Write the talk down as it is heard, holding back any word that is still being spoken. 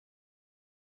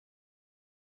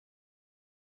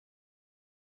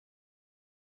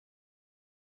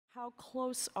How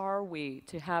close are we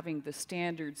to having the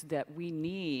standards that we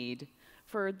need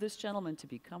for this gentleman to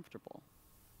be comfortable?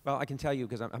 Well, I can tell you,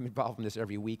 because I'm involved in this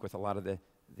every week with a lot of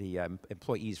the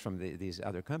employees from these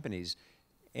other companies.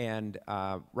 And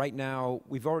right now,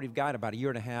 we've already got about a year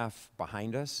and a half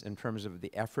behind us in terms of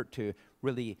the effort to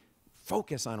really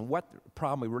focus on what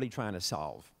problem we're really trying to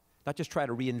solve. Not just try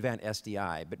to reinvent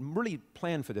SDI, but really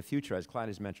plan for the future, as Clyde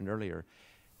has mentioned earlier.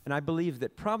 And I believe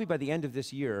that probably by the end of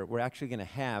this year, we're actually going to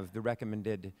have the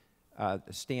recommended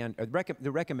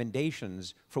the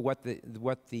recommendations for what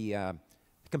the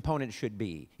component should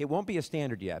be. It won't be a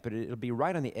standard yet, but it'll be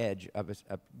right on the edge of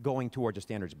going towards the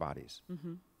standards bodies.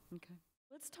 Mm-hmm. Okay.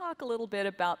 Let's talk a little bit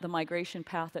about the migration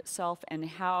path itself and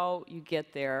how you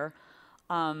get there.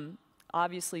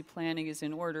 Obviously, planning is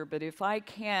in order, but if I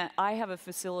have a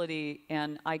facility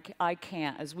and I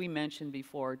can't, as we mentioned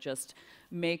before, just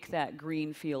make that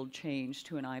greenfield change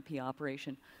to an IP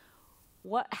operation.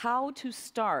 How to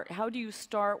start? How do you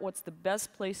start? What's the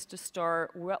best place to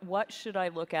start? What should I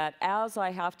look at as I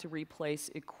have to replace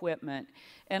equipment?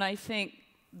 And I think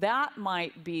that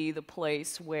might be the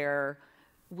place where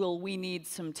will we need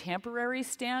some temporary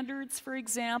standards, for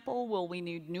example? Will we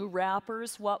need new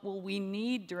wrappers? What will we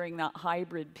need during that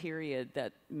hybrid period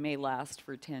that may last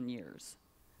for 10 years?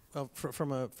 Well,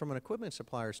 from an equipment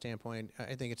supplier standpoint,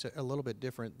 I think it's a little bit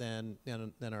different than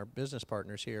our business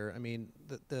partners here. I mean,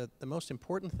 the most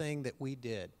important thing that we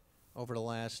did over the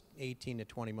last 18 to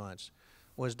 20 months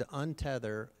was to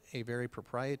untether a very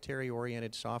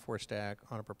proprietary-oriented software stack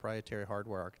on a proprietary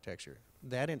hardware architecture.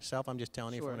 That in itself, I'm just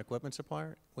telling you, from an equipment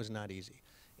supplier, was not easy.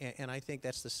 And I think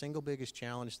that's the single biggest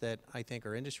challenge that I think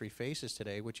our industry faces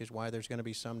today, which is why there's going to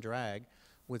be some drag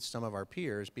with some of our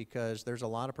peers, because there's a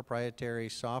lot of proprietary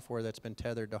software that's been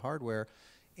tethered to hardware,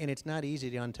 and it's not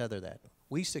easy to untether that.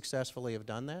 We successfully have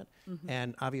done that,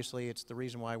 and obviously it's the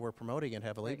reason why we're promoting it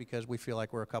heavily, because we feel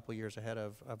like we're a couple years ahead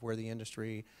of where the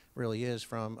industry really is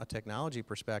from a technology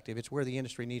perspective. It's where the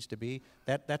industry needs to be.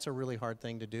 That's a really hard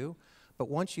thing to do. But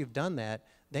once you've done that,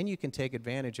 then you can take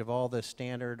advantage of all the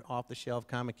standard off-the-shelf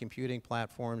common computing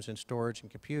platforms and storage and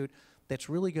compute that's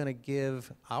really going to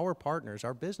give our partners,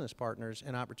 our business partners,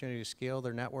 an opportunity to scale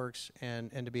their networks and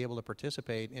to be able to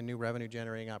participate in new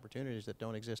revenue-generating opportunities that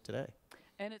don't exist today.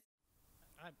 And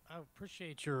I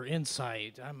appreciate your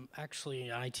insight. I'm actually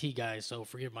an IT guy, so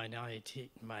forgive my naivety,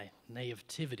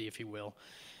 if you will,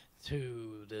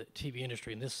 to the TV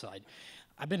industry in this side.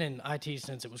 I've been in IT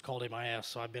since it was called MIS,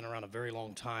 so I've been around a very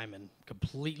long time and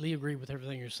completely agree with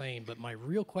everything you're saying. But my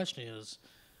real question is,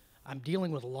 I'm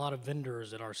dealing with a lot of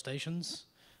vendors at our stations,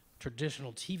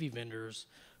 traditional TV vendors,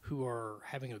 who are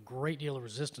having a great deal of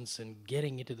resistance in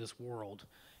getting into this world.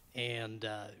 And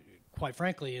quite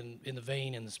frankly, in the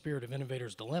vein and the spirit of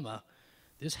Innovator's Dilemma,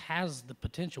 this has the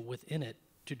potential within it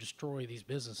to destroy these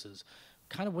businesses.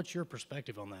 Kind of what's your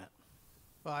perspective on that?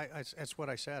 Well, that's what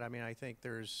I said. I mean, I think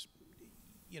there's,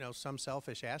 some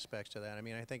selfish aspects to that. I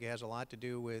mean, I think it has a lot to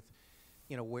do with,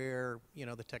 where,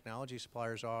 the technology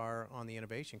suppliers are on the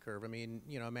innovation curve. I mean,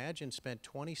 Imagine spent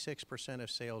 26% of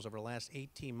sales over the last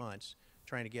 18 months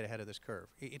trying to get ahead of this curve.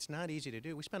 It's not easy to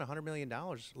do. We spent $100 million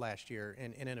last year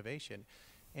in innovation,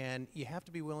 and you have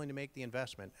to be willing to make the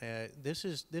investment. This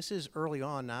is early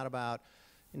on not about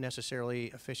necessarily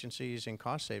efficiencies and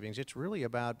cost savings. It's really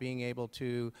about being able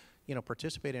to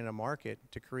participate in a market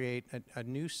to create a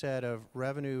new set of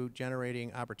revenue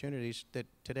generating opportunities that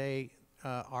today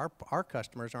our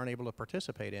customers aren't able to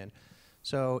participate in.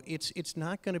 So it's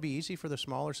not going to be easy for the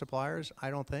smaller suppliers, I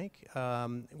don't think,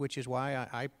 which is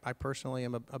why I personally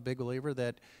am a big believer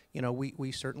that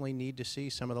we certainly need to see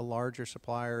some of the larger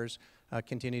suppliers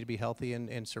continue to be healthy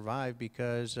and survive,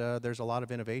 because there's a lot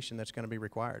of innovation that's going to be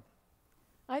required.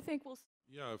 I think we'll.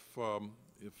 Yeah,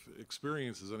 if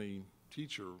experience is any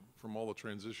teacher from all the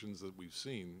transitions that we've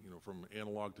seen, from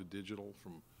analog to digital,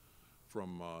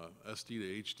 from SD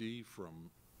to HD, from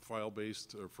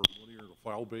file-based or from linear to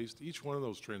file-based, each one of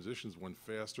those transitions went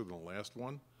faster than the last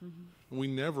one. And we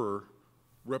never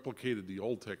replicated the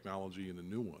old technology in the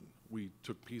new one. We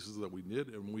took pieces that we did,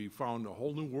 and we found a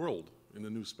whole new world in a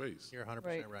new space. You're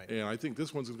 100% right. And I think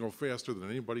this one's going to go faster than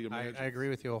anybody imagined. I agree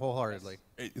with you wholeheartedly.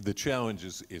 The challenge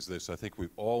is this. I think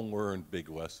we've all learned big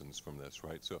lessons from this,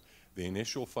 right? So the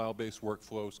initial file-based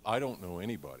workflows, I don't know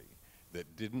anybody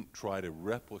that didn't try to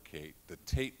replicate the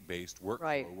tape-based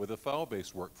workflow with a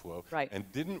file-based workflow and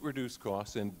didn't reduce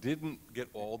costs and didn't get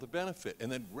all the benefit,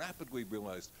 and then rapidly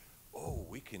realized, oh,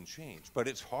 we can change. But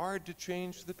it's hard to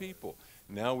change the people.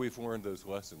 Now we've learned those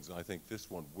lessons, and I think this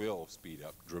one will speed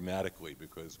up dramatically,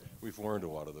 because we've learned a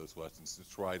lot of those lessons to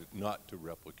try not to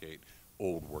replicate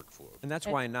old workflows. And that's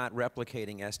why not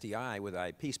replicating SDI with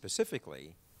IP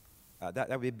specifically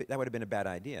that would have been a bad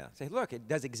idea. Say, look, it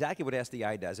does exactly what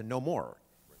SDI does and no more.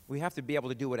 We have to be able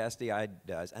to do what SDI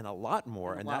does and a lot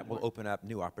more, and that will open up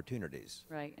new opportunities.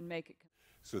 Right, and make it.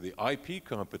 So the IP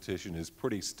competition is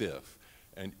pretty stiff,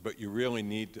 but you really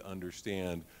need to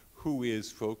understand who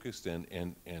is focused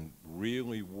and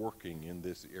really working in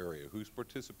this area, who's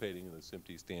participating in the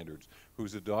SMPTE standards,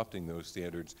 who's adopting those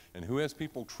standards, and who has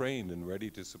people trained and ready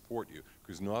to support you,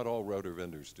 because not all router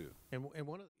vendors do. And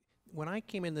when I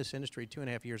came in this industry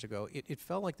 2.5 years ago, it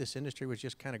felt like this industry was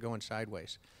just kind of going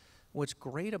sideways. What's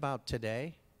great about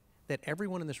today, that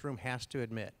everyone in this room has to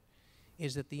admit,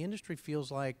 is that the industry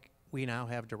feels like we now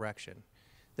have direction.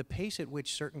 The pace at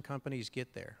which certain companies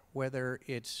get there, whether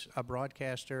it's a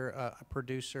broadcaster, a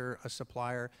producer, a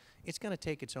supplier, it's going to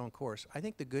take its own course. I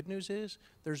think the good news is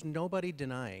there's nobody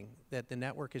denying that the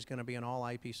network is going to be an all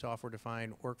IP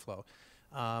software-defined workflow.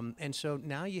 And so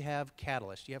now you have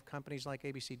catalysts. You have companies like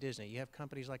ABC Disney. You have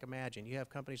companies like Imagine. You have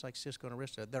companies like Cisco and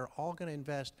Arista. They're all going to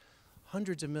invest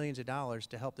hundreds of millions of dollars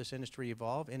to help this industry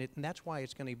evolve, and that's why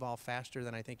it's going to evolve faster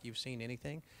than I think you've seen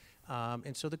anything.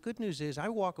 And so the good news is I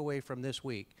walk away from this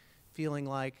week feeling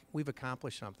like we've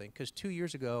accomplished something, because 2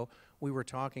 years ago we were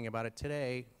talking about it.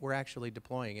 Today we're actually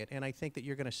deploying it, and I think that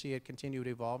you're going to see it continue to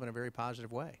evolve in a very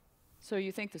positive way. So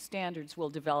you think the standards will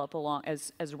develop along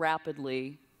as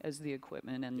rapidly as the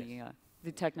equipment and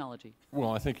the technology?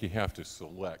 Well, I think you have to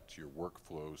select your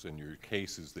workflows and your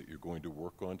cases that you're going to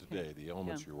work on today, the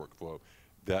elements of your workflow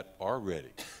that are ready,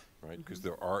 right? Because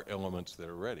there are elements that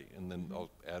are ready. And then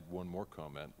I'll add one more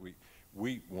comment.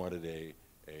 We wanted a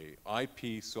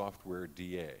IP software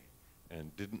DA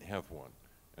and didn't have one.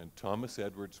 And Thomas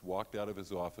Edwards walked out of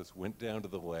his office, went down to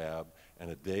the lab, and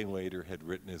a day later had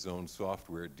written his own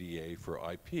software DA for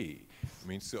IP. I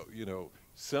mean, so, you know,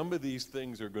 some of these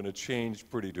things are going to change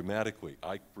pretty dramatically.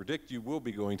 I predict you will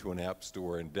be going to an app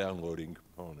store and downloading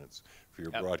components for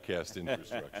your broadcast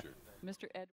infrastructure. Mr.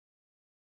 Ed